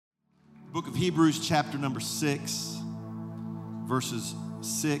Book of Hebrews, chapter number 6, verses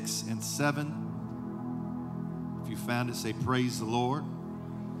 6 and 7. If you found it, say, praise the Lord.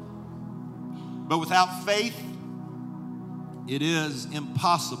 But without faith, it is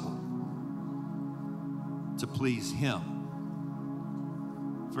impossible to please him.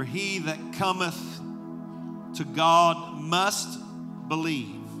 For he that cometh to God must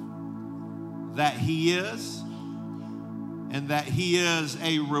believe that he is, and that he is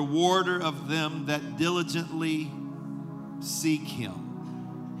a rewarder of them that diligently seek him.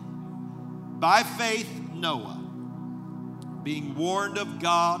 By faith, Noah, being warned of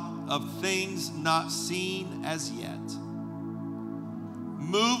God of things not seen as yet,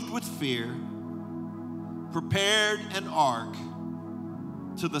 moved with fear, prepared an ark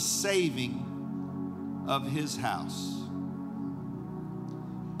to the saving of his house,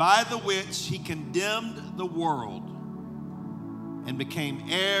 by the which he condemned the world and became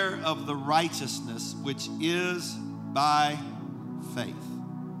heir of the righteousness which is by faith.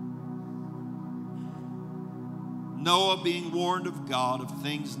 Noah, being warned of God of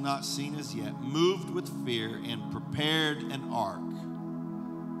things not seen as yet, moved with fear and prepared an ark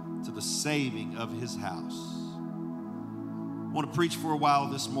to the saving of his house. I want to preach for a while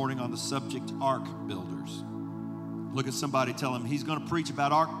this morning on the subject ark builders. Look at somebody, tell him he's going to preach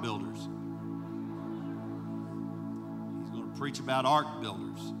about ark builders. Preach about ark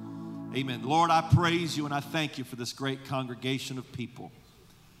builders. Amen. Lord, I praise you and I thank you for this great congregation of people.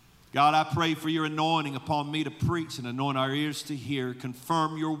 God, I pray for your anointing upon me to preach and anoint our ears to hear.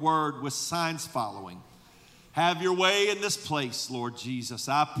 Confirm your word with signs following. Have your way in this place, Lord Jesus.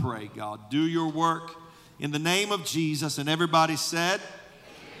 I pray, God, do your work in the name of Jesus. And everybody said,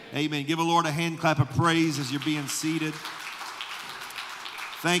 amen. Give the Lord a hand clap of praise as you're being seated.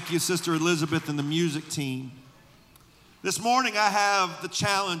 Thank you, Sister Elizabeth and the music team. This morning I have the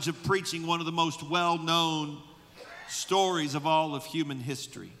challenge of preaching one of the most well-known stories of all of human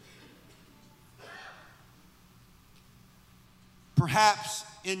history. Perhaps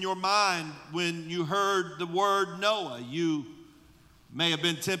in your mind, when you heard the word Noah, you may have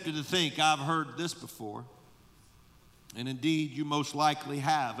been tempted to think, I've heard this before. And indeed, you most likely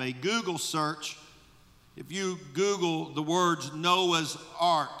have. A Google search, if you Google the words Noah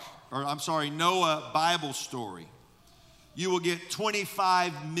Bible story, you will get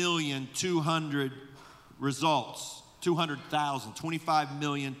 25,200,000 results, 200,000,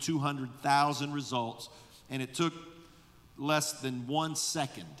 25,200,000 results, and it took less than 1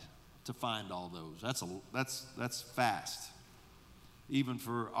 second to find all those. That's fast, even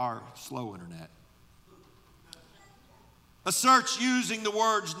for our slow internet. A search using the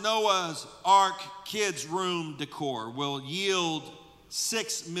words Noah's Ark kids room decor will yield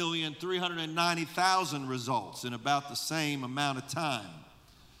 6,390,000 results in about the same amount of time.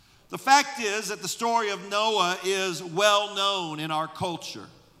 The fact is that the story of Noah is well known in our culture.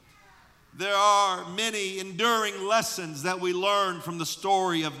 There are many enduring lessons that we learn from the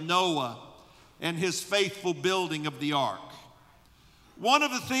story of Noah and his faithful building of the ark. One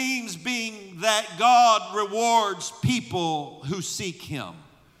of the themes being that God rewards people who seek him.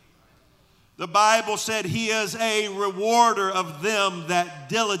 The Bible said he is a rewarder of them that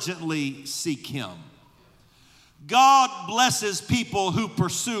diligently seek him. God blesses people who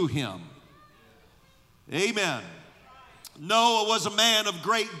pursue him. Amen. Noah was a man of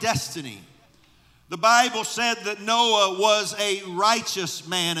great destiny. The Bible said that Noah was a righteous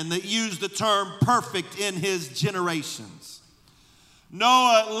man and that used the term perfect in his generations.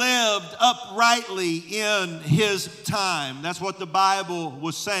 Noah lived uprightly in his time. That's what the Bible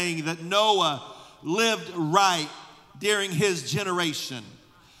was saying, that Noah lived right during his generation.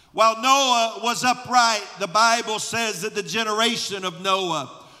 While Noah was upright, the Bible says that the generation of Noah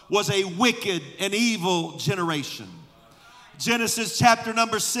was a wicked and evil generation. Genesis chapter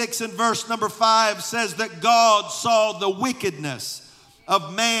number 6 and verse number 5 says that God saw the wickedness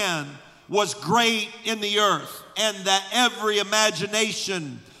of man was great in the earth, and that every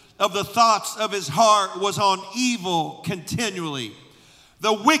imagination of the thoughts of his heart was on evil continually.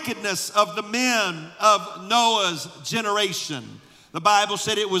 The wickedness of the men of Noah's generation, the Bible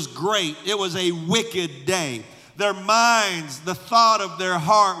said it was great. It was a wicked day. Their minds, the thought of their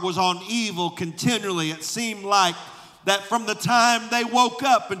heart was on evil continually. It seemed like that from the time they woke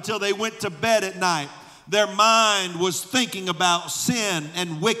up until they went to bed at night, their mind was thinking about sin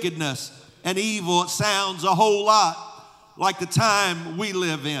and wickedness and evil. It sounds a whole lot like the time we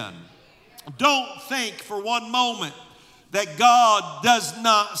live in. Don't think for one moment that God does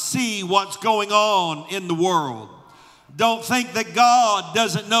not see what's going on in the world. Don't think that God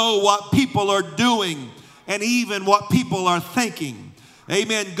doesn't know what people are doing and even what people are thinking.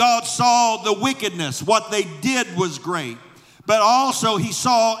 Amen. God saw the wickedness. What they did was great. But also he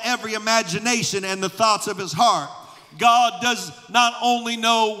saw every imagination and the thoughts of his heart. God does not only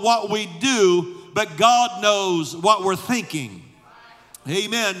know what we do, but God knows what we're thinking.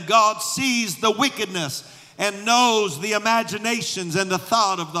 Amen. God sees the wickedness and knows the imaginations and the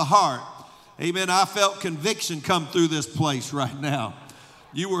thought of the heart. Amen. I felt conviction come through this place right now.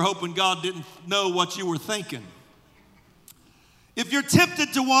 You were hoping God didn't know what you were thinking. If you're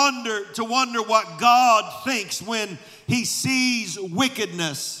tempted to wonder what God thinks when he sees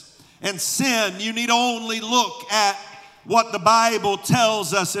wickedness and sin, you need only look at what the Bible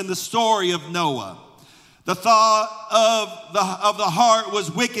tells us in the story of Noah. The thought of the heart was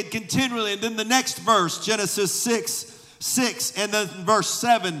wicked continually. And then the next verse, Genesis 6, and then verse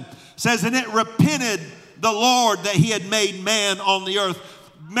 7 says, and it repented the Lord that he had made man on the earth.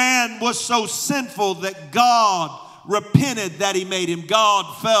 Man was so sinful that God repented that he made him.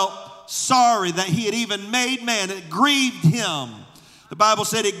 God felt sorry that he had even made man. It grieved him. The Bible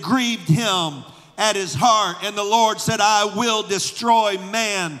said it grieved him at his heart. And the Lord said, I will destroy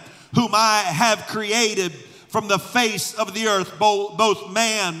man whom I have created from the face of the earth, both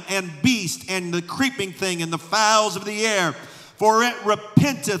man and beast and the creeping thing and the fowls of the air. For it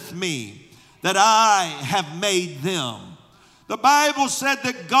repenteth me that I have made them. The Bible said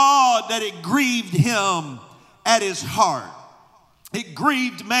that it grieved him at his heart. It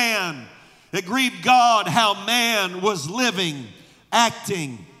grieved man. It grieved God how man was living,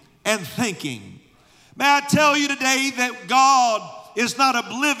 acting, and thinking. May I tell you today that God is not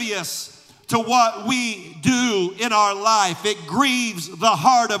oblivious to what we do in our life. It grieves the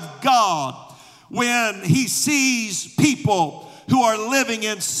heart of God when he sees people who are living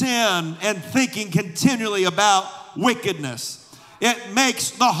in sin and thinking continually about wickedness. It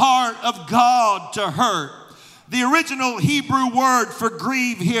makes the heart of God to hurt. The original Hebrew word for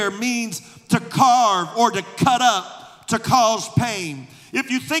grieve here means to carve or to cut up, to cause pain.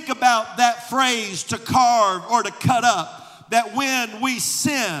 If you think about that phrase, to carve or to cut up, that when we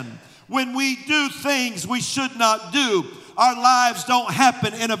sin, when we do things we should not do, our lives don't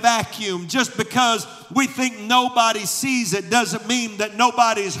happen in a vacuum. Just because we think nobody sees it doesn't mean that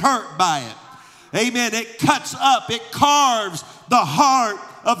nobody's hurt by it. Amen. It cuts up, it carves the heart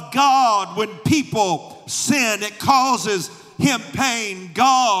of God when people sin. It causes him pain.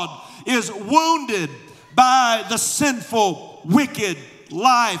 God is wounded by the sinful, wicked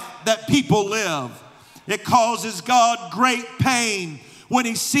life that people live. It causes God great pain when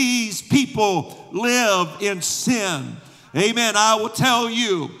he sees people live in sin. Amen. I will tell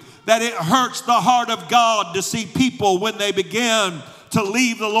you that it hurts the heart of God to see people when they begin to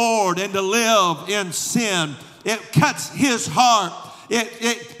leave the Lord and to live in sin. It cuts his heart.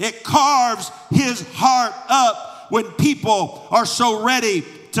 It carves his heart up when people are so ready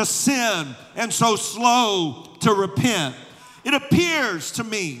to sin and so slow to repent. It appears to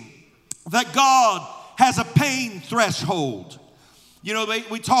me that God has a pain threshold. You know,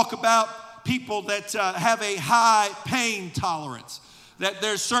 we talk about people that have a high pain tolerance. That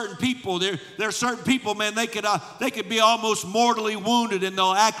there's certain people, there's certain people, man, they could be almost mortally wounded and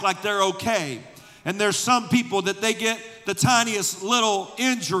they'll act like they're okay. And there's some people that they get the tiniest little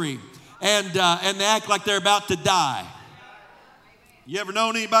injury and they act like they're about to die. You ever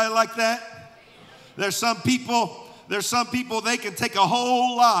known anybody like that? There's some people they can take a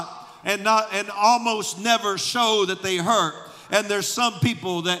whole lot and almost never show that they hurt. And there's some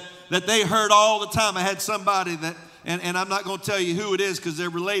people that they hurt all the time. I had somebody that, and I'm not going to tell you who it is because they're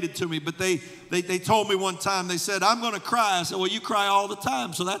related to me, but they told me one time, they said, I'm going to cry. I said, well, you cry all the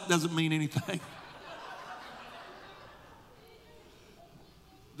time, so that doesn't mean anything.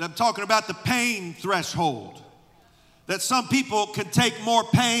 I'm talking about the pain threshold. That some people can take more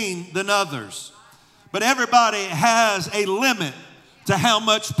pain than others. But everybody has a limit to how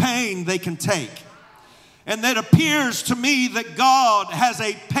much pain they can take. And it appears to me that God has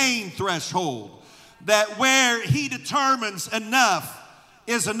a pain threshold. That where he determines enough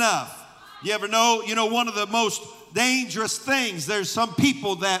is enough. You ever know, one of the most dangerous things, there's some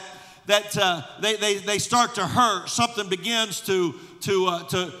people that they start to hurt. Something begins to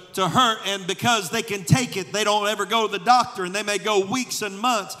hurt, and because they can take it, they don't ever go to the doctor, and they may go weeks and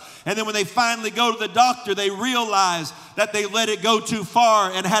months. And then when they finally go to the doctor, they realize that they let it go too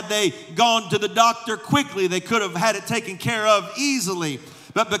far, and had they gone to the doctor quickly, they could have had it taken care of easily.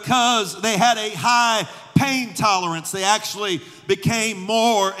 But because they had a high pain tolerance, they actually became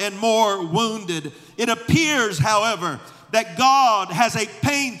more and more wounded. It appears, however, that God has a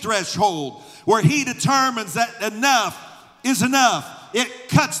pain threshold where he determines that enough is enough. It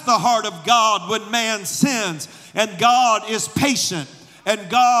cuts the heart of God when man sins, and God is patient and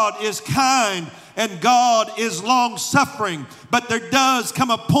God is kind, and God is long-suffering. But there does come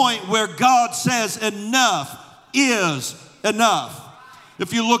a point where God says enough is enough.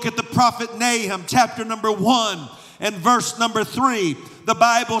 If you look at the prophet Nahum, chapter number 1 and verse number 3, the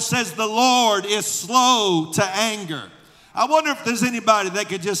Bible says the Lord is slow to anger. I wonder if there's anybody that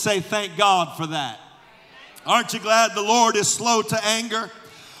could just say thank God for that. Aren't you glad the Lord is slow to anger?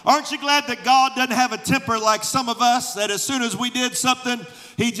 Aren't you glad that God doesn't have a temper like some of us, that as soon as we did something,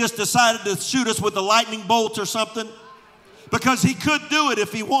 he just decided to shoot us with a lightning bolt or something? Because he could do it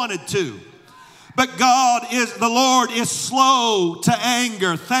if he wanted to. But the Lord is slow to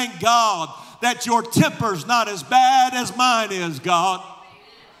anger. Thank God that your temper's not as bad as mine is, God.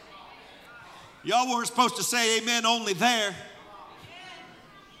 Y'all weren't supposed to say amen only there.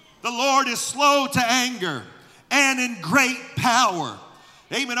 The Lord is slow to anger and in great power.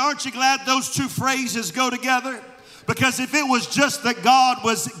 Amen. Aren't you glad those two phrases go together? Because if it was just that God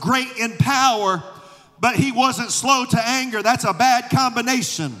was great in power, but he wasn't slow to anger, that's a bad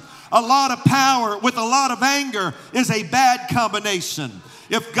combination. A lot of power with a lot of anger is a bad combination.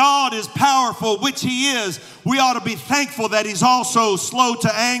 If God is powerful, which he is, we ought to be thankful that he's also slow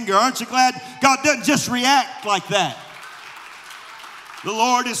to anger. Aren't you glad God doesn't just react like that? The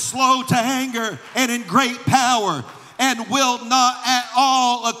Lord is slow to anger and in great power, and will not at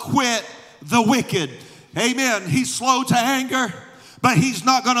all acquit the wicked. Amen. He's slow to anger, but he's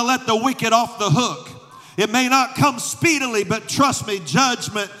not going to let the wicked off the hook. It may not come speedily, but trust me,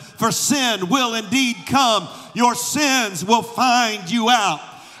 judgment for sin will indeed come. Your sins will find you out.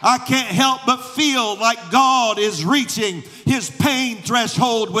 I can't help but feel like God is reaching his pain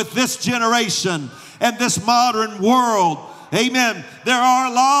threshold with this generation and this modern world. Amen. There are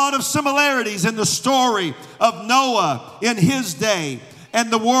a lot of similarities in the story of Noah in his day and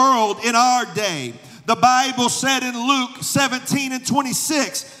the world in our day. The Bible said in Luke 17 and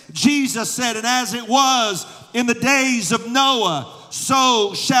 26, Jesus said, and as it was in the days of Noah,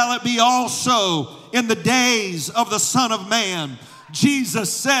 so shall it be also in the days of the Son of Man.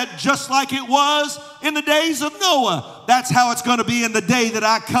 Jesus said, just like it was in the days of Noah, that's how it's going to be in the day that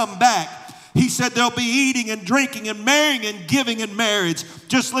I come back. He said there'll be eating and drinking and marrying and giving in marriage,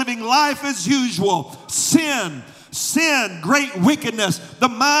 just living life as usual. Sin, great wickedness, the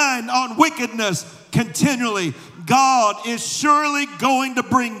mind on wickedness continually. God is surely going to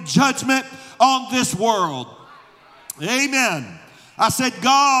bring judgment on this world. Amen. I said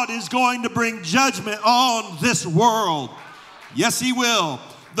God is going to bring judgment on this world. Yes, he will.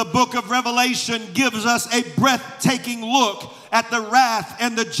 The book of Revelation gives us a breathtaking look at the wrath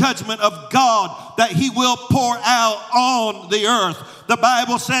and the judgment of God that he will pour out on the earth. The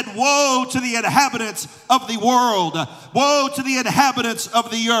Bible said, woe to the inhabitants of the world. Woe to the inhabitants of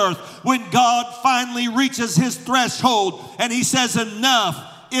the earth. When God finally reaches his threshold and he says enough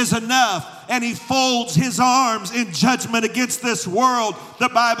is enough, and he folds his arms in judgment against this world, the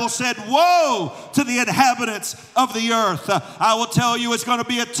Bible said, woe to the inhabitants of the earth. I will tell you, it's going to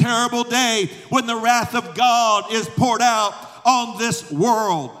be a terrible day when the wrath of God is poured out on this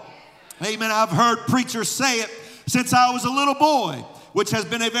world. Amen. I've heard preachers say it since I was a little boy, which has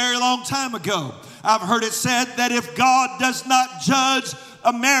been a very long time ago. I've heard it said that if God does not judge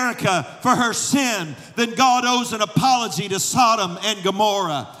America for her sin, then God owes an apology to Sodom and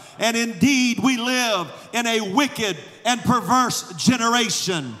Gomorrah. And indeed, we live in a wicked and perverse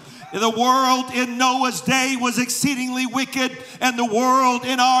generation. The world in Noah's day was exceedingly wicked, and the world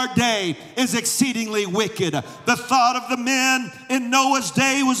in our day is exceedingly wicked. The thought of the men in Noah's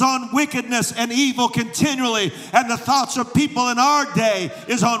day was on wickedness and evil continually, and the thoughts of people in our day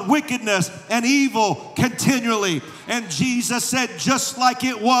is on wickedness and evil continually. And Jesus said, just like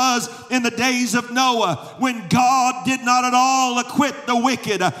it was in the days of Noah, when God did not at all acquit the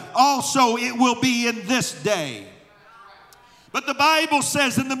wicked, also it will be in this day. But the Bible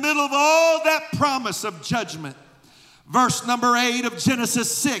says in the middle of all that promise of judgment, verse number 8 of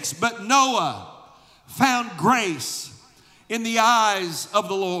Genesis 6, but Noah found grace in the eyes of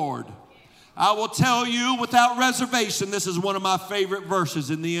the Lord. I will tell you without reservation, this is one of my favorite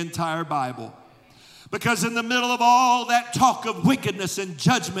verses in the entire Bible. Because in the middle of all that talk of wickedness and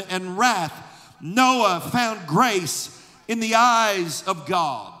judgment and wrath, Noah found grace in the eyes of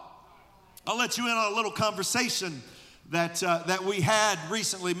God. I'll let you in on a little conversation that we had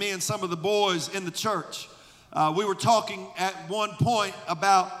recently, me and some of the boys in the church. We were talking at one point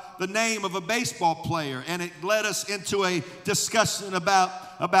about the name of a baseball player, and it led us into a discussion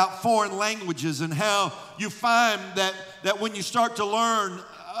about foreign languages and how you find that when you start to learn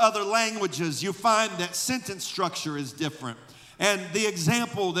other languages, you find that sentence structure is different. And the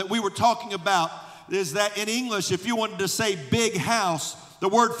example that we were talking about is that in English, if you wanted to say big house, the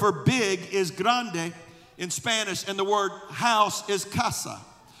word for big is grande in Spanish, and the word house is casa.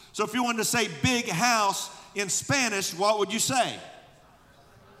 So if you wanted to say big house in Spanish, what would you say?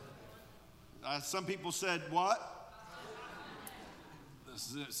 Some people said what?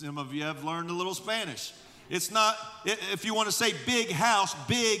 Some of you have learned a little Spanish. It's not, if you want to say big house,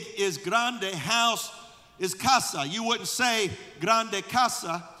 big is grande, house is casa. You wouldn't say grande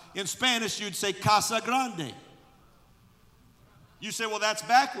casa. In Spanish, you'd say casa grande. You say, well, that's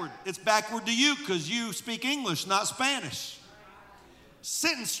backward. It's backward to you because you speak English, not Spanish.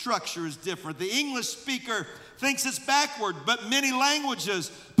 Sentence structure is different. The English speaker thinks it's backward, but many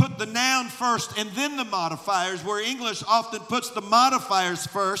languages put the noun first and then the modifiers, where English often puts the modifiers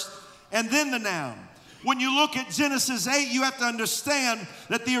first and then the noun. When you look at Genesis 8, you have to understand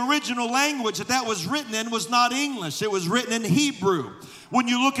that the original language that was written in was not English. It was written in Hebrew. When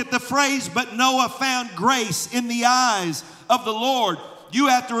you look at the phrase, but Noah found grace in the eyes of the Lord, you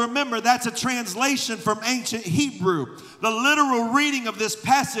have to remember that's a translation from ancient Hebrew. The literal reading of this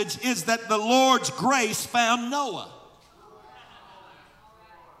passage is that the Lord's grace found Noah.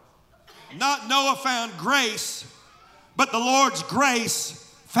 Not Noah found grace, but the Lord's grace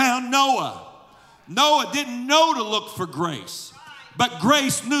found Noah. Noah didn't know to look for grace, but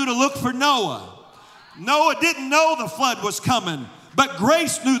grace knew to look for Noah. Noah didn't know the flood was coming, but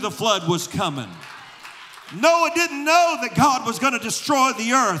grace knew the flood was coming. Noah didn't know that God was going to destroy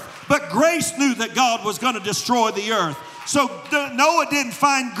the earth, but grace knew that God was going to destroy the earth. So Noah didn't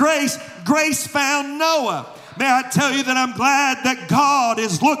find grace, grace found Noah. May I tell you that I'm glad that God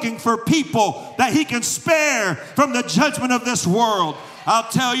is looking for people that he can spare from the judgment of this world. I'll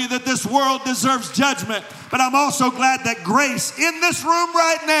tell you that this world deserves judgment, but I'm also glad that grace in this room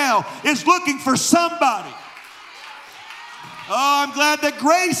right now is looking for somebody. Oh, I'm glad that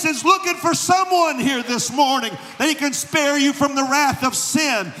grace is looking for someone here this morning, that he can spare you from the wrath of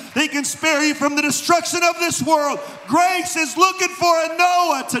sin, that he can spare you from the destruction of this world. Grace is looking for a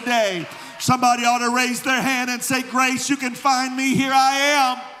Noah today. Somebody ought to raise their hand and say, grace, you can find me. Here I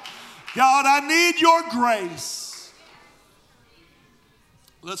am. God, I need your grace.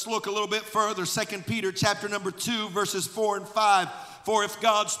 Let's look a little bit further. 2 Peter chapter number 2, verses 4 and 5. For if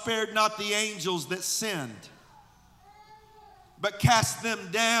God spared not the angels that sinned, but cast them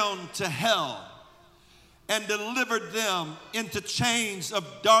down to hell and delivered them into chains of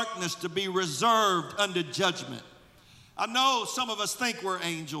darkness to be reserved unto judgment. I know some of us think we're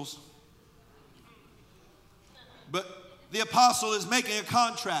angels, but the apostle is making a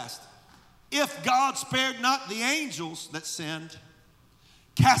contrast. If God spared not the angels that sinned,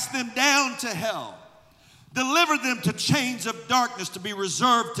 cast them down to hell, delivered them to chains of darkness to be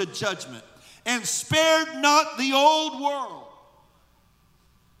reserved to judgment, and spared not the old world.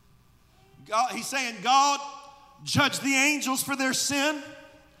 God, he's saying God judged the angels for their sin,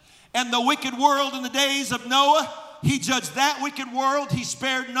 and the wicked world in the days of Noah. He judged that wicked world. He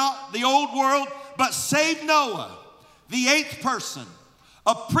spared not the old world, but saved Noah, the eighth person,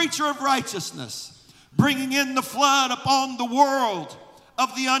 a preacher of righteousness, bringing in the flood upon the world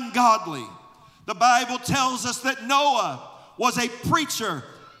of the ungodly. The Bible tells us that Noah was a preacher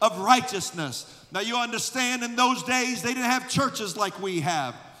of righteousness. Now you understand, in those days they didn't have churches like we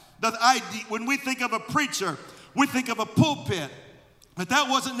have. When we think of a preacher, we think of a pulpit. But that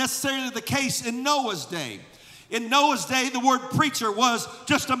wasn't necessarily the case in Noah's day. In Noah's day, the word preacher was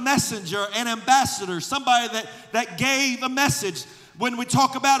just a messenger, an ambassador, somebody that gave a message. When we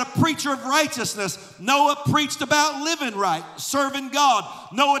talk about a preacher of righteousness, Noah preached about living right, serving God.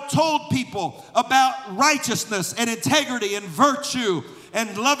 Noah told people about righteousness and integrity and virtue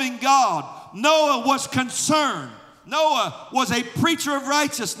and loving God. Noah was concerned. Noah was a preacher of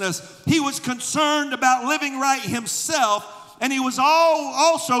righteousness. He was concerned about living right himself, and he was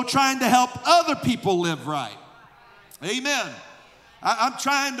also trying to help other people live right. Amen. I'm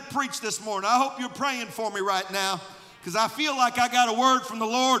trying to preach this morning. I hope you're praying for me right now, because I feel like I got a word from the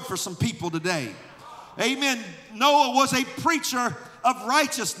Lord for some people today. Amen. Noah was a preacher of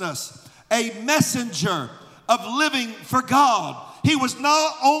righteousness, a messenger of living for God. He was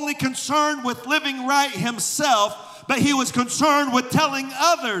not only concerned with living right himself, but he was concerned with telling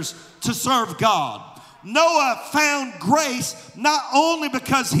others to serve God. Noah found grace not only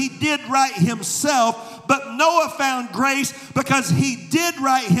because he did right himself, but Noah found grace because he did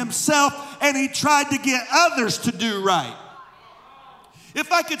right himself and he tried to get others to do right.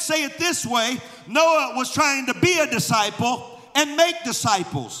 If I could say it this way, Noah was trying to be a disciple and make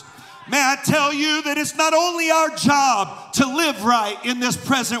disciples. May I tell you that it's not only our job to live right in this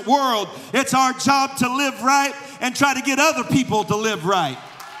present world, it's our job to live right and try to get other people to live right.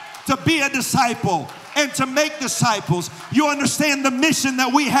 to be a disciple and to make disciples. You understand the mission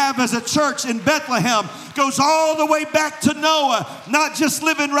that we have as a church in Bethlehem goes all the way back to Noah, not just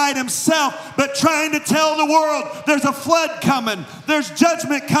living right himself, but trying to tell the world there's a flood coming, there's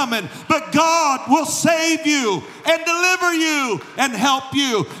judgment coming, but God will save you and deliver you and help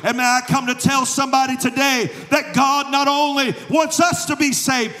you. And may I come to tell somebody today that God not only wants us to be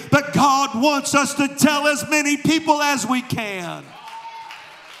saved, but God wants us to tell as many people as we can.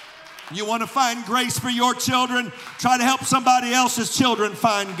 You want to find grace for your children? Try to help somebody else's children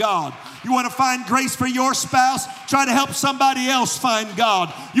find God. You want to find grace for your spouse? Try to help somebody else find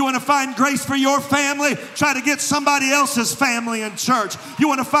God. You want to find grace for your family? Try to get somebody else's family in church. You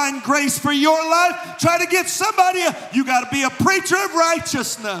want to find grace for your life? Try to get somebody else. You got to be a preacher of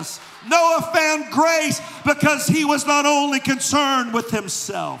righteousness. Noah found grace because he was not only concerned with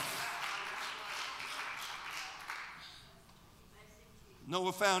himself.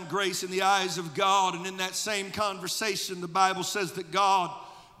 Noah found grace in the eyes of God, and in that same conversation, the Bible says that God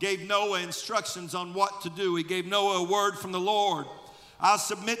gave Noah instructions on what to do. He gave Noah a word from the Lord. I'll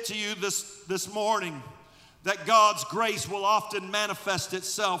submit to you this morning that God's grace will often manifest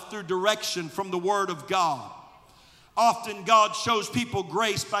itself through direction from the Word of God. Often God shows people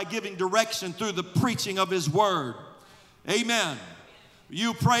grace by giving direction through the preaching of His Word. Amen.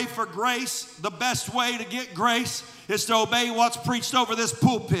 You pray for grace. The best way to get grace is to obey what's preached over this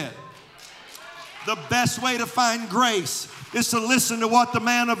pulpit. The best way to find grace is to listen to what the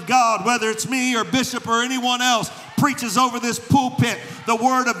man of God, whether it's me or Bishop or anyone else, preaches over this pulpit. The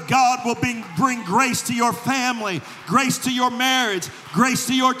Word of God will bring grace to your family, grace to your marriage, grace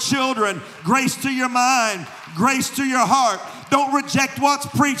to your children, grace to your mind, grace to your heart. Don't reject what's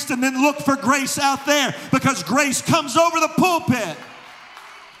preached and then look for grace out there, because grace comes over the pulpit.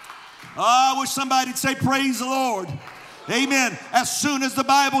 Oh, I wish somebody'd say, praise the Lord. Amen. As soon as the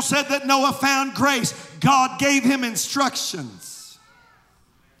Bible said that Noah found grace, God gave him instructions.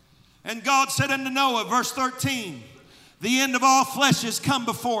 And God said unto Noah, verse 13, the end of all flesh is come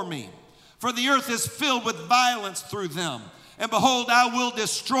before me, for the earth is filled with violence through them. And behold, I will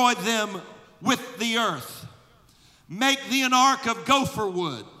destroy them with the earth. Make thee an ark of gopher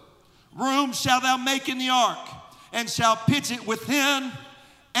wood. Room shalt thou make in the ark, and shalt pitch it within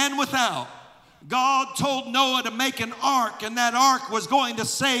and without. God told Noah to make an ark, and that ark was going to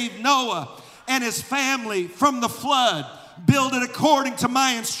save Noah and his family from the flood. Build it according to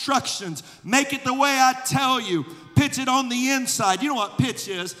my instructions. Make it the way I tell you. Pitch it on the inside. You know what pitch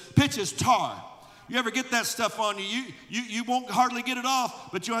is? Pitch is tar. You ever get that stuff on you? You won't hardly get it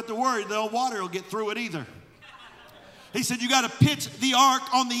off, but you don't have to worry. The water will get through it either. He said you got to pitch the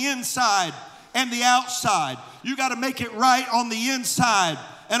ark on the inside and the outside. You got to make it right on the inside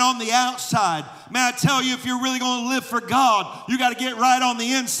and on the outside. May I tell you, if you're really going to live for God, you got to get right on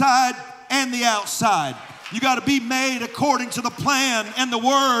the inside and the outside. You got to be made according to the plan and the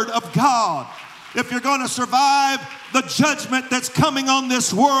Word of God. If you're going to survive the judgment that's coming on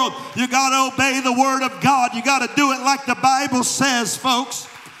this world, you got to obey the Word of God. You got to do it like the Bible says, folks.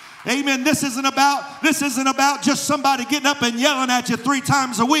 Amen. This isn't about just somebody getting up and yelling at you 3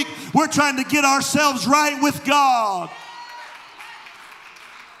 times a week. We're trying to get ourselves right with God.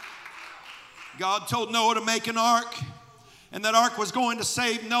 God told Noah to make an ark, and that ark was going to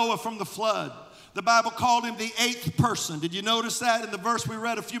save Noah from the flood. The Bible called him the 8th person. Did you notice that in the verse we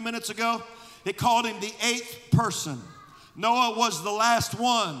read a few minutes ago? It called him the 8th person. Noah was the last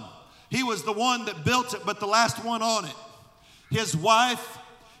one. He was the one that built it, but the last one on it. His wife,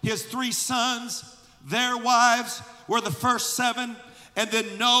 his 3 sons, their wives were the first 7, and then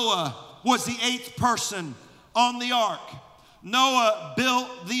Noah was the 8th person on the ark. Noah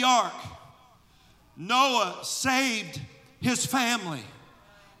built the ark. Noah saved his family.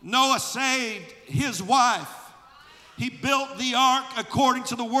 Noah saved his wife. He built the ark according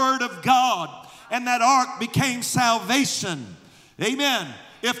to the Word of God, and that ark became salvation. Amen.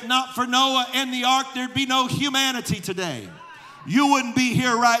 If not for Noah and the ark, there'd be no humanity today. You wouldn't be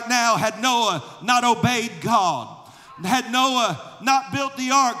here right now had Noah not obeyed God. Had Noah not built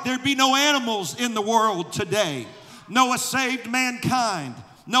the ark, there'd be no animals in the world today. Noah saved mankind.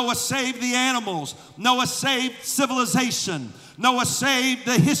 Noah saved the animals. Noah saved civilization. Noah saved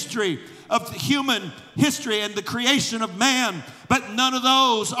the history of human history and the creation of man. But none of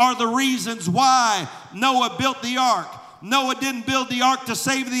those are the reasons why Noah built the ark. Noah didn't build the ark to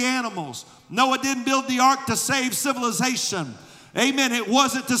save the animals. Noah didn't build the ark to save civilization. Amen. It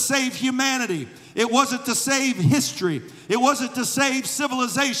wasn't to save humanity. It wasn't to save history. It wasn't to save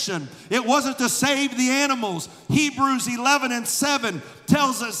civilization. It wasn't to save the animals. Hebrews 11:7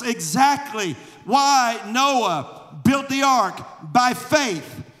 tells us exactly why Noah built the ark by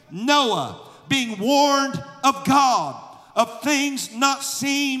faith. Noah, being warned of God, of things not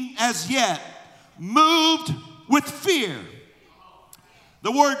seen as yet, moved with fear.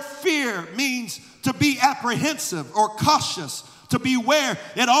 The word fear means to be apprehensive or cautious, to beware.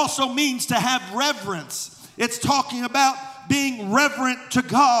 It also means to have reverence. It's talking about being reverent to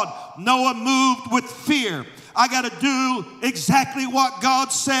God. Noah moved with fear. I got to do exactly what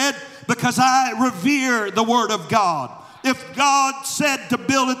God said because I revere the word of God. If God said to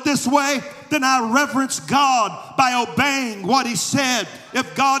build it this way, then I reverence God by obeying what he said.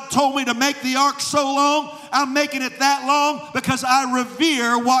 If God told me to make the ark so long, I'm making it that long because I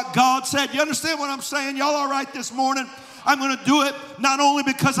revere what God said. You understand what I'm saying? Y'all all right this morning? I'm going to do it not only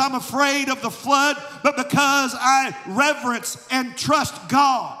because I'm afraid of the flood, but because I reverence and trust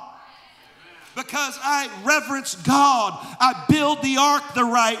God. Because I reverence God, I build the ark the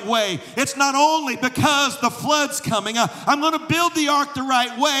right way. It's not only because the flood's coming. I'm going to build the ark the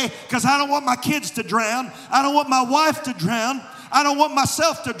right way because I don't want my kids to drown. I don't want my wife to drown. I don't want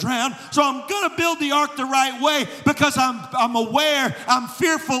myself to drown. So I'm going to build the ark the right way because I'm aware, I'm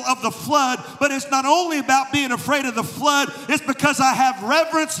fearful of the flood. But it's not only about being afraid of the flood. It's because I have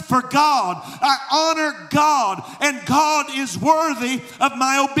reverence for God. I honor God, and God is worthy of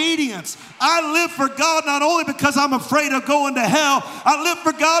my obedience. I live for God not only because I'm afraid of going to hell. I live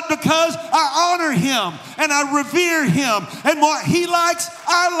for God because I honor him and I revere him. And what he likes,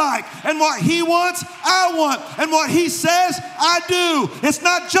 I like. And what he wants, I want. And what he says, I do. It's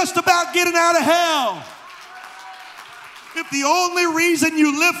not just about getting out of hell. If the only reason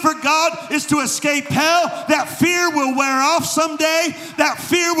you live for God is to escape hell, that fear will wear off someday. That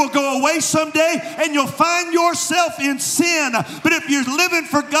fear will go away someday, and you'll find yourself in sin. But if you're living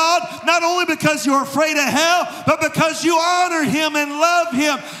for God, not only because you're afraid of hell, but because you honor him and love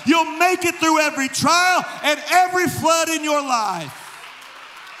him, you'll make it through every trial and every flood in your life.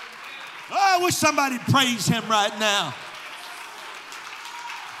 Oh, I wish somebody'd praise him right now.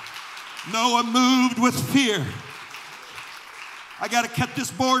 Noah moved with fear. I got to cut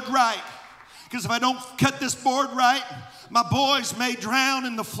this board right, because if I don't cut this board right, my boys may drown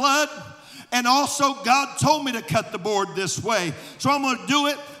in the flood. And also, God told me to cut the board this way. So I'm going to do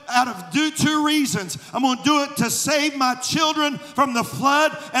it out of two reasons. I'm going to do it to save my children from the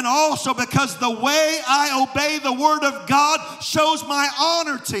flood, and also because the way I obey the word of God shows my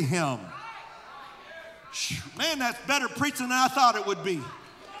honor to him. Man, that's better preaching than I thought it would be.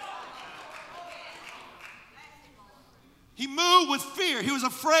 He moved with fear. He was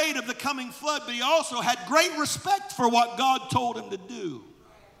afraid of the coming flood, but he also had great respect for what God told him to do.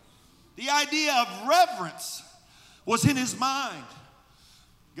 The idea of reverence was in his mind.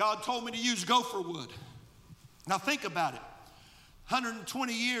 God told me to use gopher wood. Now think about it.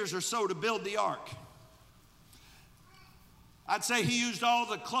 120 years or so to build the ark. I'd say he used all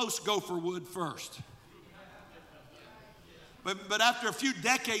the close gopher wood first. But after a few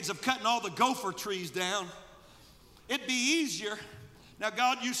decades of cutting all the gopher trees down, it'd be easier. Now,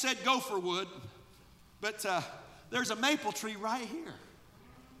 God, you said gopher wood, but there's a maple tree right here.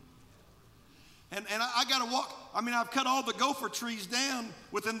 And I got to walk. I mean, I've cut all the gopher trees down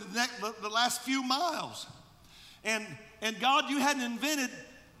within the last few miles. And God, you hadn't invented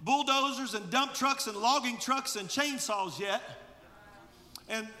bulldozers and dump trucks and logging trucks and chainsaws yet.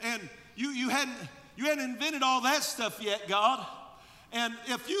 And you hadn't invented all that stuff yet, God. And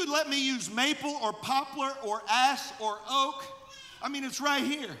if you'd let me use maple or poplar or ash or oak, I mean, it's right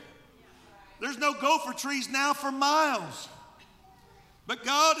here. There's no gopher trees now for miles. But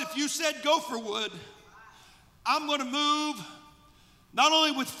God, if you said gopher wood, I'm going to move not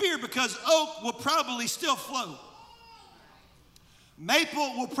only with fear, because oak will probably still float.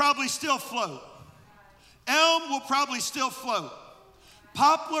 Maple will probably still float. Elm will probably still float.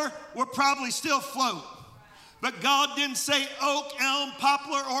 Poplar will probably still float. But God didn't say oak, elm,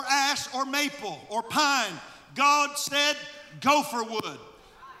 poplar, or ash, or maple, or pine. God said gopher wood.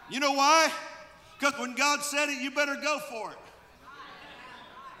 You know why? Because when God said it, you better go for it.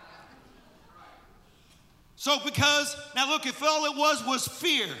 So now look, if all it was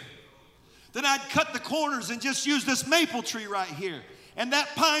fear, then I'd cut the corners and just use this maple tree right here, and that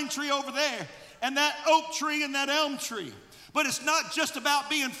pine tree over there, and that oak tree and that elm tree. But it's not just about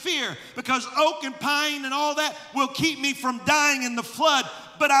being fear, because oak and pine and all that will keep me from dying in the flood.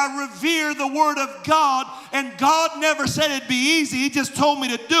 But I revere the word of God, and God never said it'd be easy. He just told me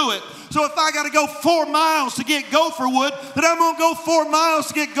to do it. So if I got to go 4 miles to get gopher wood, then I'm going to go 4 miles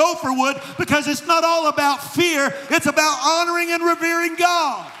to get gopher wood, because it's not all about fear. It's about honoring and revering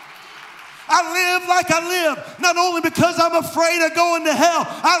God. I live like I live, not only because I'm afraid of going to hell.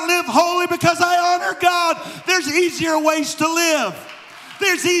 I live holy because I honor God. There's easier ways to live.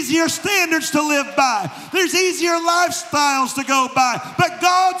 There's easier standards to live by. There's easier lifestyles to go by. But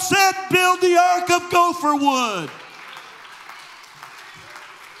God said, build the ark of gopher wood.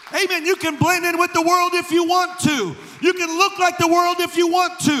 Amen. You can blend in with the world if you want to. You can look like the world if you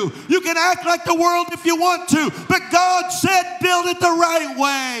want to. You can act like the world if you want to. But God said, build it the right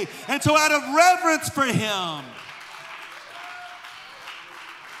way. And so out of reverence for Him,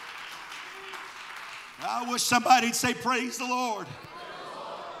 I wish somebody'd say, praise the Lord.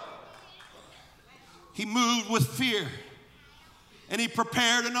 He moved with fear, and He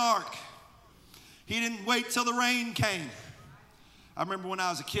prepared an ark. He didn't wait till the rain came. I remember when I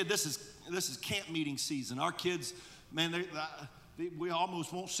was a kid, this is camp meeting season. Our kids, man, we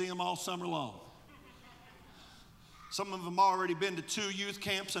almost won't see them all summer long. Some of them already been to 2 youth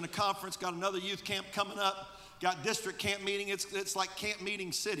camps and a conference, got another youth camp coming up, got district camp meeting. It's like camp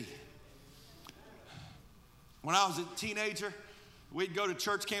meeting city. When I was a teenager, we'd go to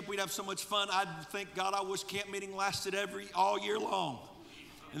church camp. We'd have so much fun. I'd think, God, I wish camp meeting lasted all year long.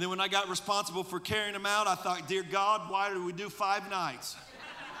 And then when I got responsible for carrying them out, I thought, dear God, why do we do 5 nights?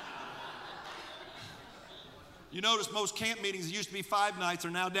 You notice most camp meetings that used to be 5 nights are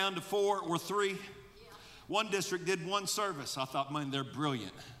now down to 4 or 3. One district did 1 service. I thought, man, they're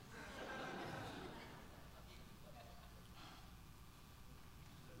brilliant.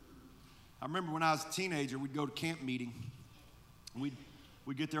 I remember when I was a teenager, we'd go to camp meeting. We'd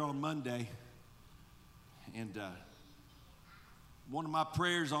get there on Monday, and one of my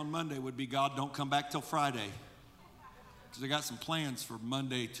prayers on Monday would be, God, don't come back till Friday, because I got some plans for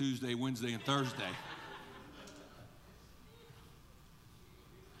Monday, Tuesday, Wednesday, and Thursday.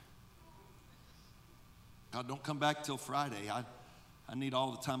 God, don't come back till Friday. I need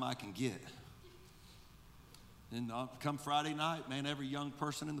all the time I can get. And come Friday night, man, every young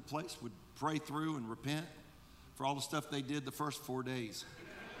person in the place would pray through and repent for all the stuff they did the first 4 days.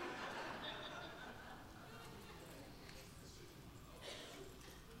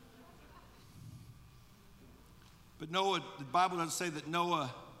 But Noah, the Bible doesn't say that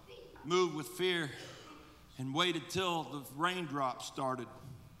Noah moved with fear and waited till the raindrops started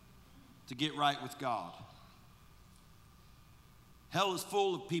to get right with God. Hell is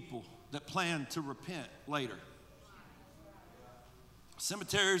full of people that plan to repent later.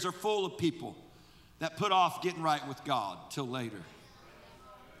 Cemeteries are full of people that put off getting right with God till later.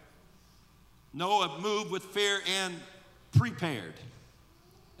 Noah moved with fear and prepared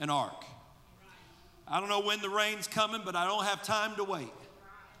an ark. I don't know when the rain's coming, but I don't have time to wait.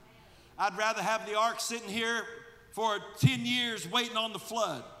 I'd rather have the ark sitting here for 10 years waiting on the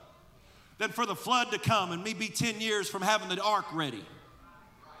flood than for the flood to come and me be 10 years from having the ark ready.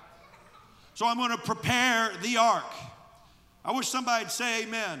 So I'm going to prepare the ark. I wish somebody'd say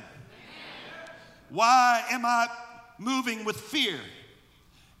amen. Amen. Why am I moving with fear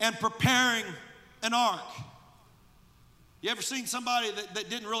and preparing an ark? You ever seen somebody that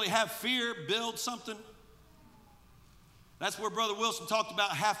didn't really have fear build something? That's where Brother Wilson talked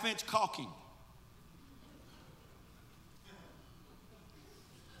about half-inch caulking.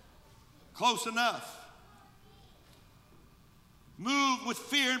 Close enough. Moved with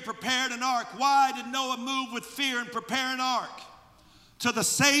fear and prepared an ark. Why did Noah move with fear and prepare an ark? To the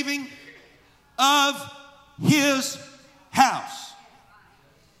saving of his house.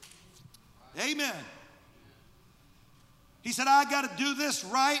 Amen. He said, I got to do this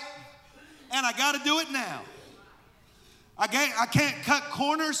right, and I got to do it now. I can't cut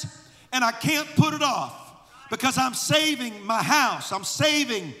corners, and I can't put it off, because I'm saving my house. I'm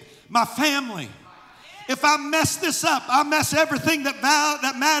saving my family. If I mess this up, I mess everything that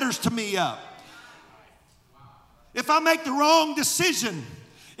matters to me up. If I make the wrong decision,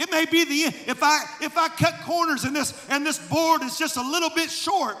 it may be the end. If I cut corners and this board is just a little bit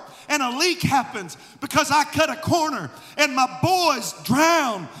short, and a leak happens because I cut a corner and my boys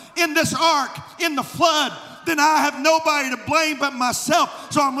drown in this ark in the flood, then I have nobody to blame but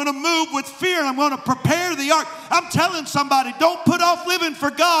myself. So I'm going to move with fear, and I'm going to prepare the ark. I'm telling somebody, don't put off living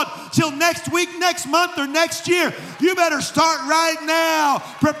for God till next week, next month, or next year. You better start right now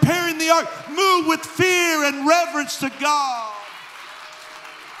preparing the ark. Move with fear and reverence to God.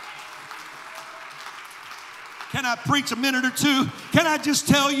 Can I preach a minute or two? Can I just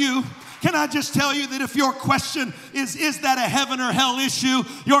tell you that if your question is that a heaven or hell issue,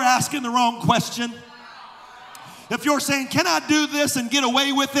 you're asking the wrong question. If you're saying, can I do this and get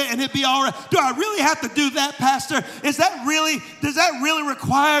away with it and it be all right? Do I really have to do that, Pastor? Does that really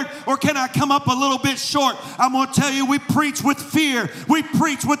required? Or can I come up a little bit short? I'm going to tell you, we preach with fear. We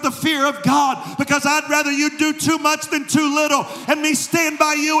preach with the fear of God, because I'd rather you do too much than too little and me stand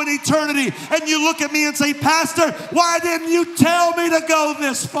by you in eternity and you look at me and say, Pastor, why didn't you tell me to go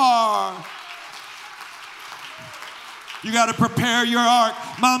this far? You got to prepare your ark.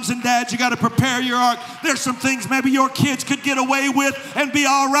 Moms and dads, you got to prepare your ark. There's some things maybe your kids could get away with and be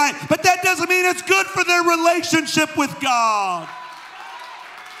all right, but that doesn't mean it's good for their relationship with God.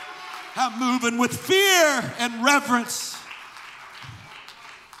 I'm moving with fear and reverence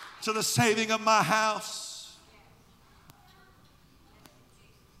to the saving of my house.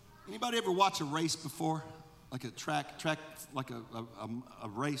 Anybody ever watch a race before? Like a track like a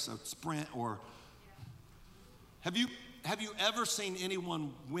race, a sprint, or have you ever seen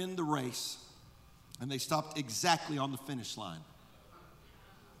anyone win the race and they stopped exactly on the finish line?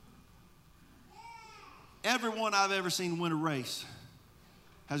 Everyone I've ever seen win a race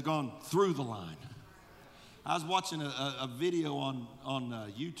has gone through the line. I was watching a video on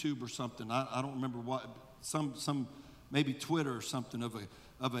YouTube or something. I don't remember what, some maybe Twitter or something of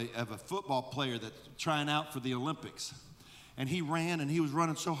a football player that's trying out for the Olympics. And he ran, and he was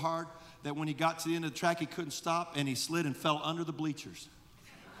running so hard that when he got to the end of the track, he couldn't stop, and he slid and fell under the bleachers.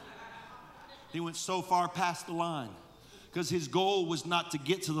 He went so far past the line because his goal was not to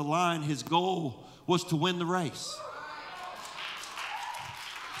get to the line. His goal was to win the race.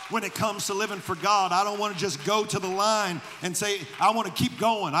 When it comes to living for God, I don't want to just go to the line and say, I want to keep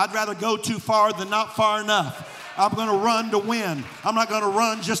going. I'd rather go too far than not far enough. I'm going to run to win. I'm not going to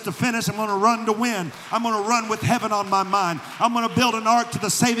run just to finish. I'm going to run to win. I'm going to run with heaven on my mind. I'm going to build an ark to the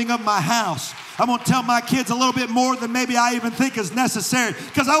saving of my house. I'm going to tell my kids a little bit more than maybe I even think is necessary,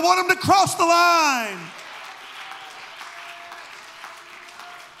 because I want them to cross the line.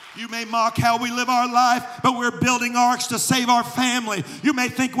 You may mock how we live our life, but we're building arks to save our family. You may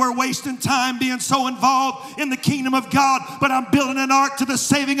think we're wasting time being so involved in the kingdom of God, but I'm building an ark to the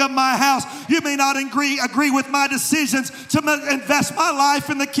saving of my house. You may not agree with my decisions to invest my life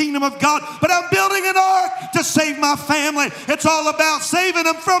in the kingdom of God, but I'm building an ark to save my family. It's all about saving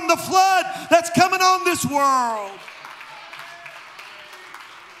them from the flood that's coming on this world.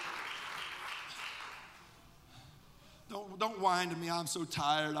 Don't whine to me, I'm so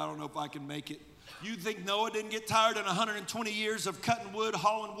tired, I don't know if I can make it. You think Noah didn't get tired in 120 years of cutting wood,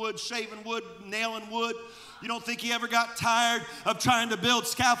 hauling wood, shaving wood, nailing wood? You don't think he ever got tired of trying to build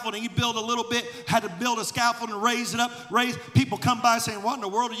scaffolding? He built a little bit, had to build a scaffold and raise it up. People come by saying, what in the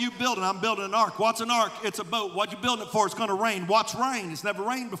world are you building? I'm building an ark. What's an ark? It's a boat. What you building it for? It's going to rain. What's rain? It's never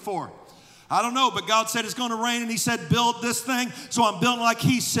rained before. I don't know, but God said it's going to rain, and he said, build this thing, so I'm building like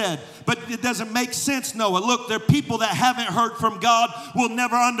he said. But it doesn't make sense, Noah. Look, there are people that haven't heard from God, will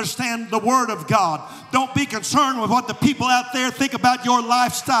never understand the word of God. Don't be concerned with what the people out there think about your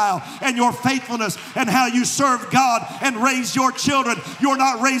lifestyle and your faithfulness and how you serve God and raise your children. You're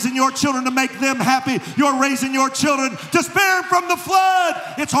not raising your children to make them happy. You're raising your children to spare them from the flood.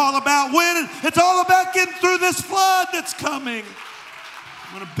 It's all about winning. It's all about getting through this flood that's coming.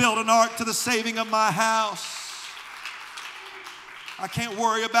 I'm going to build an ark to the saving of my house. I can't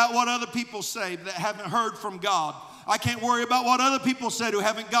worry about what other people say that haven't heard from God. I can't worry about what other people said who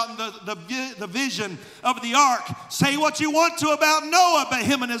haven't gotten the vision of the ark. Say what you want to about Noah, but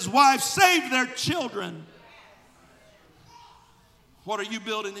him and his wife saved their children. What are you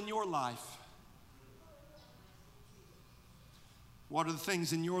building in your life? What are the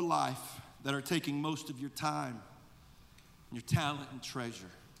things in your life that are taking most of your time, your talent and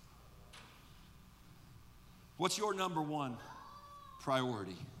treasure? What's your number one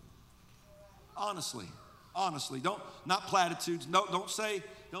priority? Honestly, not platitudes. No, don't say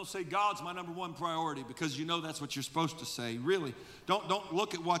God's my number one priority, because you know that's what you're supposed to say. Really, don't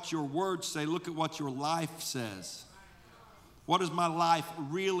look at what your words say. Look at what your life says. What is my life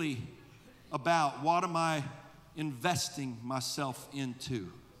really about? What am I investing myself into?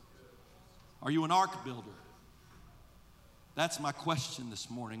 Are you an ark builder? That's my question this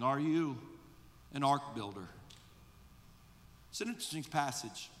morning. Are you an ark builder? It's an interesting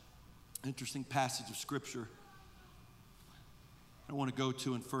passage of Scripture I want to go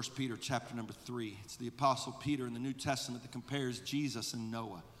to in 1 Peter chapter number 3. It's the Apostle Peter in the New Testament that compares Jesus and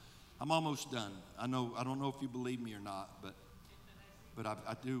Noah. I'm almost done. I don't know if you believe me or not, but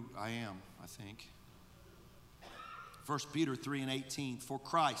I am, I think. 1 Peter 3:18, for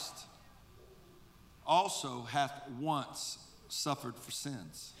Christ also hath once suffered for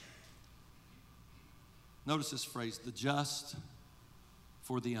sins. Notice this phrase, the just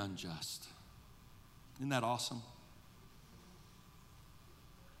for the unjust. Isn't that awesome?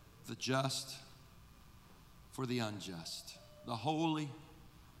 the just for the unjust, the holy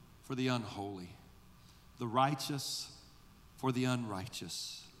for the unholy, the righteous for the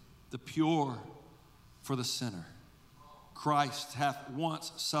unrighteous, the pure for the sinner. Christ hath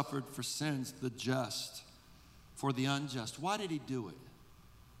once suffered for sins, the just for the unjust. Why did he do it?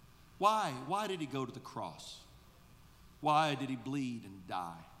 Why? Why did he go to the cross? Why did he bleed and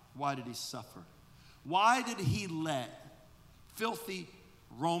die? Why did he suffer? Why did he let filthy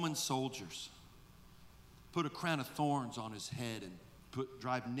Roman soldiers put a crown of thorns on his head and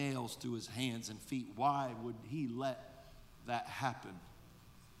drive nails through his hands and feet? Why would he let that happen?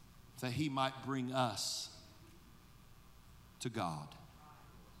 That he might bring us to God.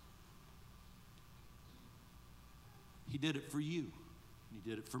 He did it for you, and he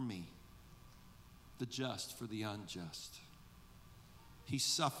did it for me. The just for the unjust. He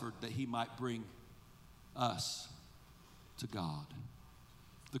suffered that he might bring us to God.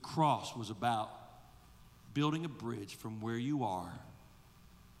 The cross was about building a bridge from where you are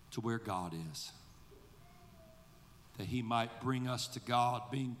to where God is. That he might bring us to God,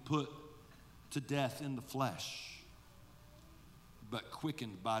 being put to death in the flesh, but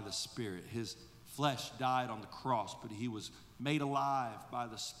quickened by the Spirit. His flesh died on the cross, but he was made alive by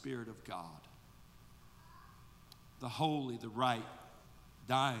the Spirit of God. The holy, the right,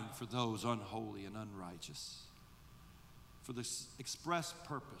 dying for those unholy and unrighteous, for the express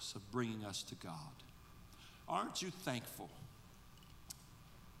purpose of bringing us to God. Aren't you thankful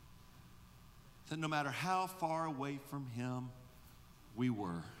that no matter how far away from him we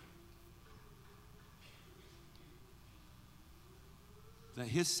were, that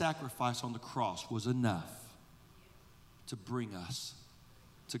his sacrifice on the cross was enough to bring us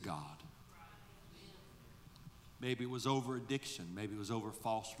to God? Maybe it was over addiction. Maybe it was over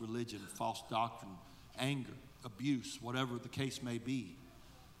false religion, false doctrine, anger, abuse, whatever the case may be.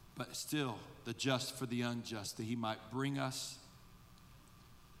 But still, the just for the unjust, that he might bring us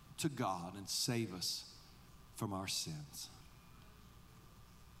to God and save us from our sins.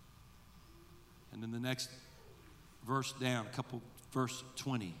 And then the next verse down, verse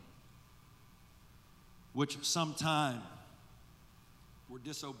 20, which sometime were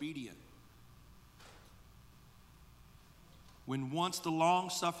disobedient, when once the long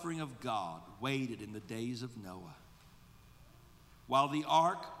suffering of God waited in the days of Noah, while the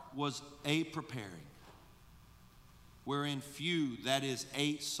ark was preparing, wherein few, that is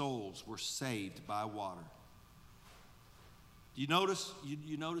 8 souls, were saved by water. Do you notice?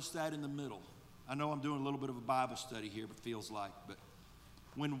 You notice that in the middle? I know I'm doing a little bit of a Bible study here, but feels like. But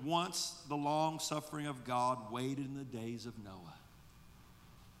when once the long suffering of God waited in the days of Noah,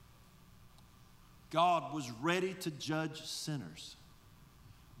 God was ready to judge sinners,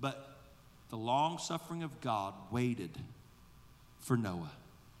 but the long suffering of God waited for Noah.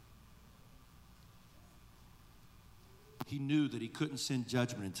 He knew that he couldn't send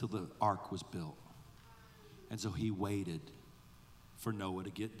judgment until the ark was built. And so he waited for Noah to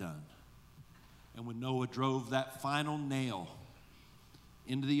get done. And when Noah drove that final nail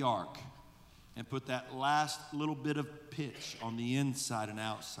into the ark and put that last little bit of pitch on the inside and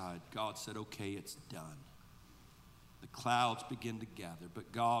outside, God said, okay, it's done. The clouds began to gather,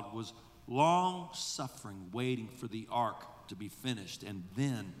 but God was long suffering, waiting for the ark to be finished, and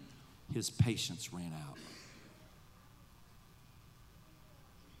then his patience ran out.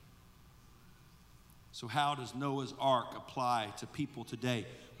 So how does Noah's ark apply to people today?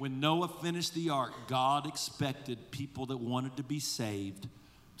 When Noah finished the ark, God expected people that wanted to be saved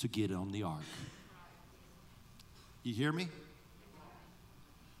to get on the ark. You hear me?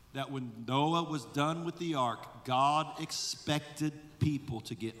 That when Noah was done with the ark, God expected people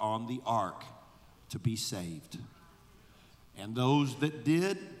to get on the ark to be saved. And those that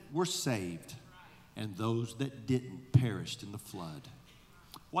did were saved, and those that didn't perished in the flood.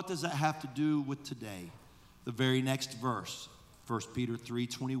 What does that have to do with today? The very next verse, 1 Peter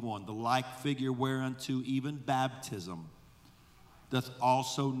 3:21, the like figure whereunto even baptism doth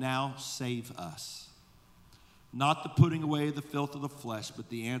also now save us. Not the putting away the filth of the flesh, but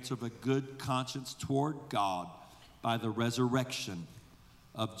the answer of a good conscience toward God by the resurrection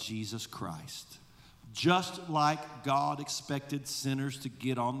of Jesus Christ. Just like God expected sinners to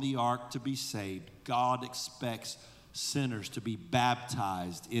get on the ark to be saved, God expects sinners to be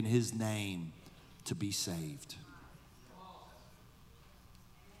baptized in his name to be saved.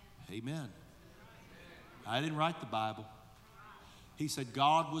 Amen. I didn't write the Bible. He said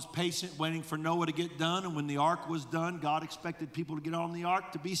God was patient waiting for Noah to get done, and when the ark was done, God expected people to get on the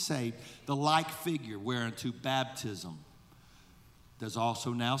ark to be saved. The like figure whereunto baptism does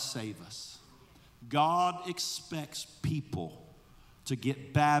also now save us. God expects people to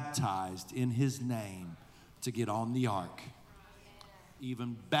get baptized in his name to get on the ark.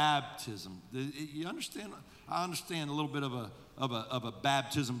 Even baptism. You understand? I understand a little bit of a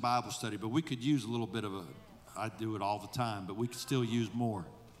baptism Bible study, but we could use a little bit of I do it all the time, but we could still use more.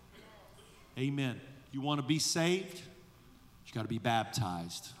 Amen. You want to be saved? You got to be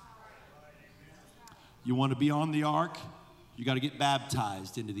baptized. You want to be on the ark? You got to get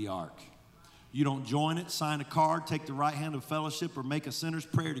baptized into the ark. You don't join it, sign a card, take the right hand of fellowship, or make a sinner's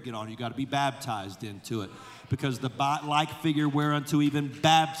prayer to get on. You got to be baptized into it, because the like figure whereunto even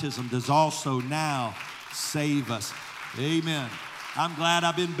baptism does also now save us. Amen. I'm glad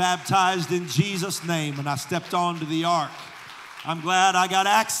I've been baptized in Jesus' name and I stepped onto the ark. I'm glad I got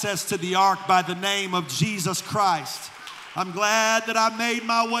access to the ark by the name of Jesus Christ. I'm glad that I made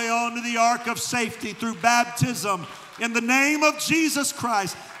my way onto the ark of safety through baptism in the name of Jesus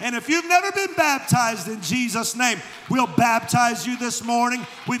Christ. And if you've never been baptized in Jesus' name, we'll baptize you this morning.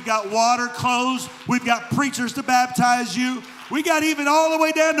 We've got water clothes. We've got preachers to baptize you. We got even all the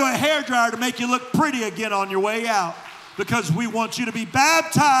way down to a hairdryer to make you look pretty again on your way out, because we want you to be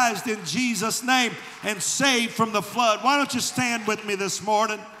baptized in Jesus' name and saved from the flood. Why don't you stand with me this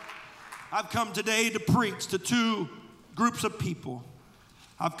morning? I've come today to preach to two groups of people.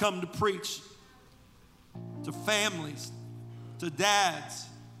 I've come to preach to families, to dads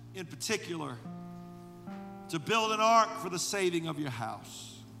in particular, to build an ark for the saving of your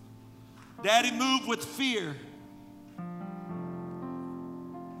house. Daddy, move with fear.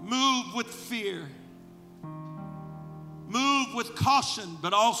 Move with fear. Move with caution,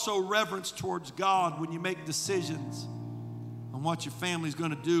 but also reverence towards God when you make decisions on what your family's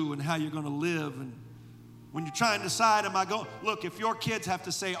going to do and how you're going to live. And when you're trying to decide, am I going? Look, if your kids have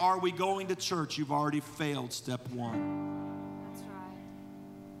to say, are we going to church? You've already failed step one. That's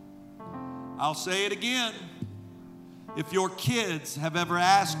right. I'll say it again. If your kids have ever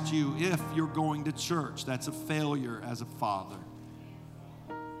asked you if you're going to church, that's a failure as a father.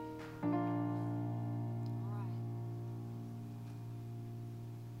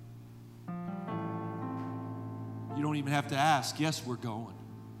 You don't even have to ask. Yes, we're going,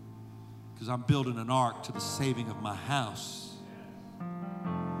 because I'm building an ark to the saving of my house.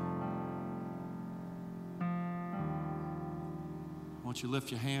 I want you to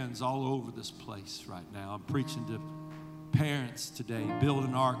lift your hands all over this place right now. I'm preaching to parents today. Build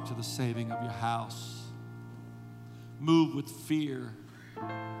an ark to the saving of your house. Move with fear.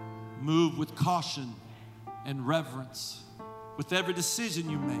 Move with caution and reverence. With every decision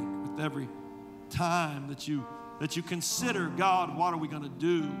you make, with every time that you consider, God, what are we going to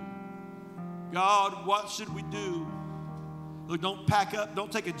do? God, what should we do? Look, don't pack up,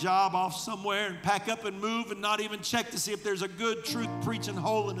 don't take a job off somewhere and pack up and move and not even check to see if there's a good truth preaching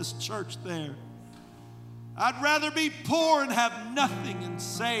holiness church there. I'd rather be poor and have nothing and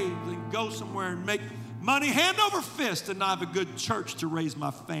saved than go somewhere and make money hand over fist and not have a good church to raise my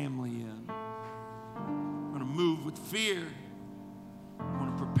family in. I'm going to move with fear. I'm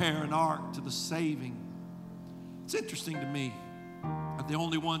going to prepare an ark to the saving. It's interesting to me that the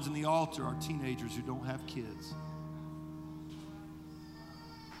only ones in the altar are teenagers who don't have kids.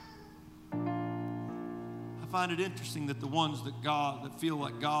 I find it interesting that the ones that feel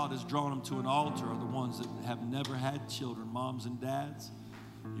like God has drawn them to an altar are the ones that have never had children. Moms and dads,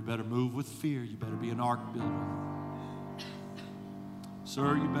 you better move with fear. You better be an ark builder.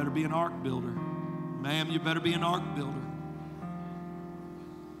 Sir, you better be an ark builder. Ma'am, you better be an ark builder.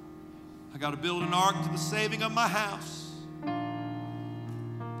 I got to build an ark to the saving of my house.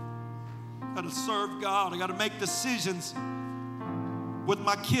 I got to serve God. I got to make decisions with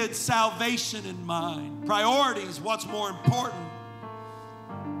my kids' salvation in mind. Priorities, what's more important.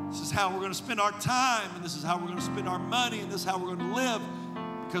 This is how we're going to spend our time, and this is how we're going to spend our money, and this is how we're going to live,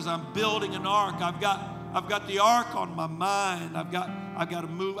 because I'm building an ark. I've got the ark on my mind. I've got to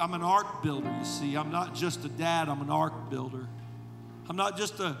move. I'm an ark builder, you see. I'm not just a dad, I'm an ark builder. I'm not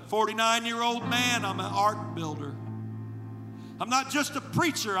just a 49-year-old man, I'm an ark builder. I'm not just a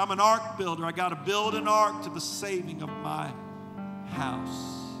preacher, I'm an ark builder. I got to build an ark to the saving of my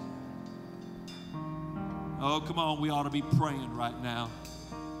house. Oh, come on, we ought to be praying right now.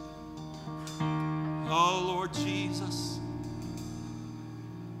 Oh, Lord Jesus.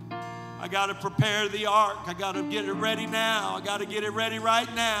 I got to prepare the ark. I got to get it ready now. I got to get it ready right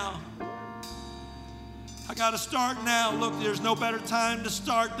now. I got to start now. Look, there's no better time to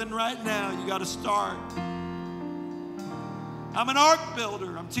start than right now. You got to start. I'm an ark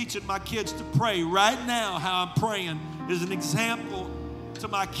builder. I'm teaching my kids to pray right now. How I'm praying is an example to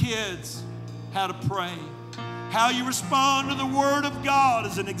my kids how to pray. How you respond to the Word of God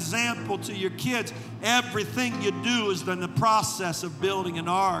is an example to your kids. Everything you do is in the process of building an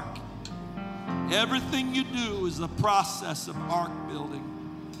ark. Everything you do is the process of ark building.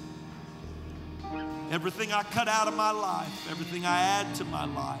 Everything I cut out of my life, everything I add to my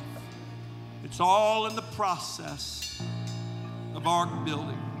life, it's all in the process of ark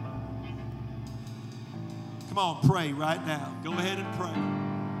building. Come on, pray right now. Go ahead and pray.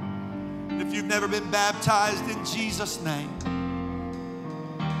 If you've never been baptized in Jesus' name,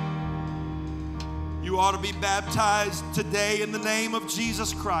 you ought to be baptized today in the name of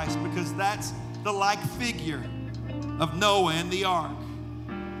Jesus Christ, because that's the like figure of Noah and the ark.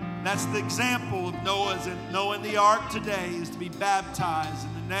 That's the example of Noah and the ark today, is to be baptized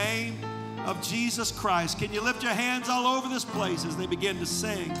in the name of Jesus Christ. Can you lift your hands all over this place as they begin to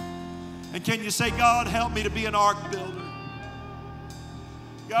sing? And can you say, God, help me to be an ark builder?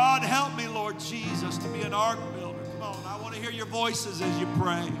 God, help me, Lord Jesus, to be an ark builder. Come on, I want to hear your voices as you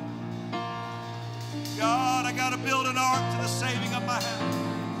pray. God, I got to build an ark to the saving of my house.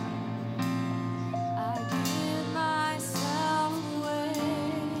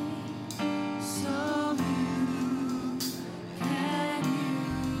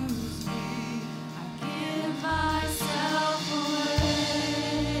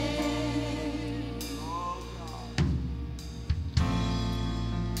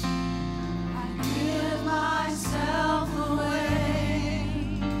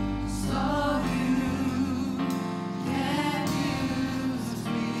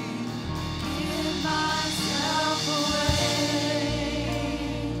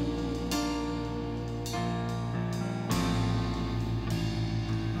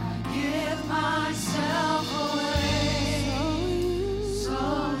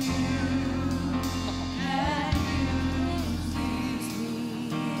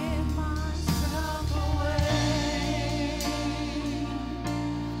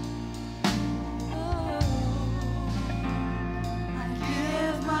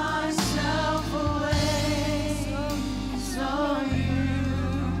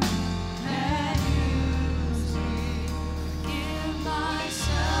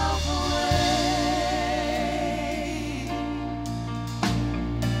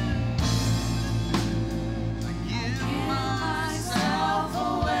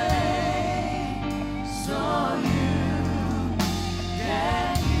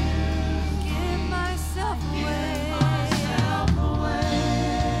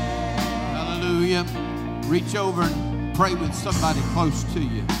 Reach over and pray with somebody close to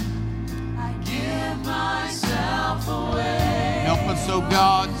you. I give myself away. Help us, oh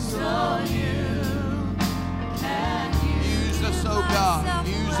God. So you can use us, oh God.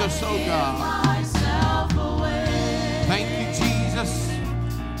 Use us, oh God. Myself away. Thank you, Jesus.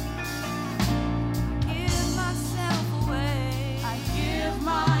 Give myself away. I give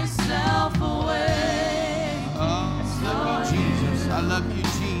myself away. Oh, I love you, Jesus. I love you,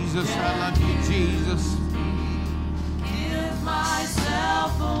 Jesus. I love you, Jesus.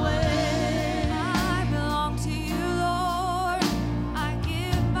 Myself away. I belong to you, Lord. I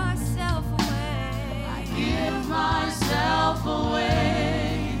give myself away. I give myself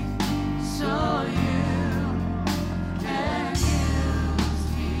away so you can use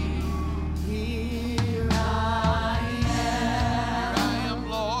me. Here I am. Here I am,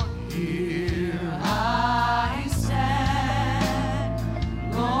 Lord. Here I stand,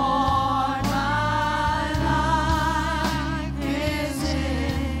 Lord.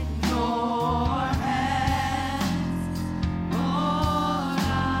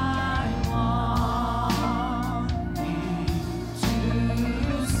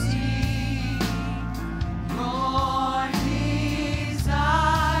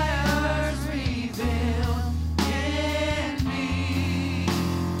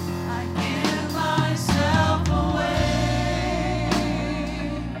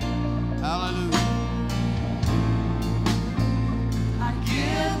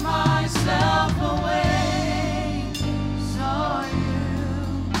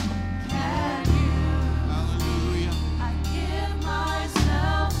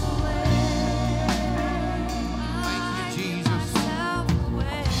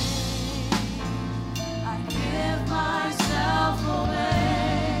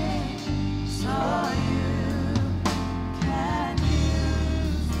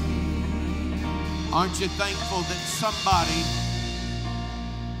 Aren't you thankful that somebody,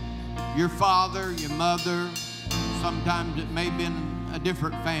 your father, your mother, sometimes it may have been a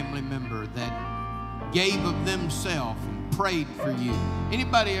different family member that gave of themselves and prayed for you?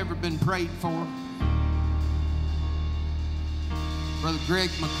 Anybody ever been prayed for? Brother Greg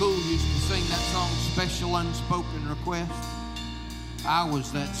McCool used to sing that song, Special Unspoken Request. I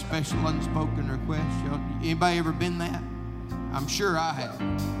was that special unspoken request. Anybody ever been that? I'm sure I have.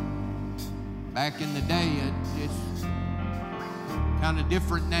 Back in the day, it's kind of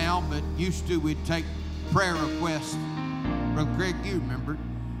different now, but used to we'd take prayer requests. Brother Greg, you remember?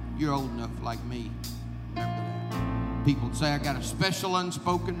 You're old enough like me. Remember that? People would say, I got a special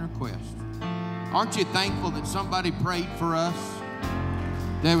unspoken request. Aren't you thankful that somebody prayed for us?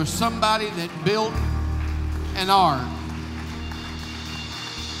 There was somebody that built an ark.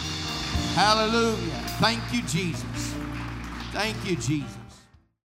 Hallelujah. Thank you, Jesus. Thank you, Jesus.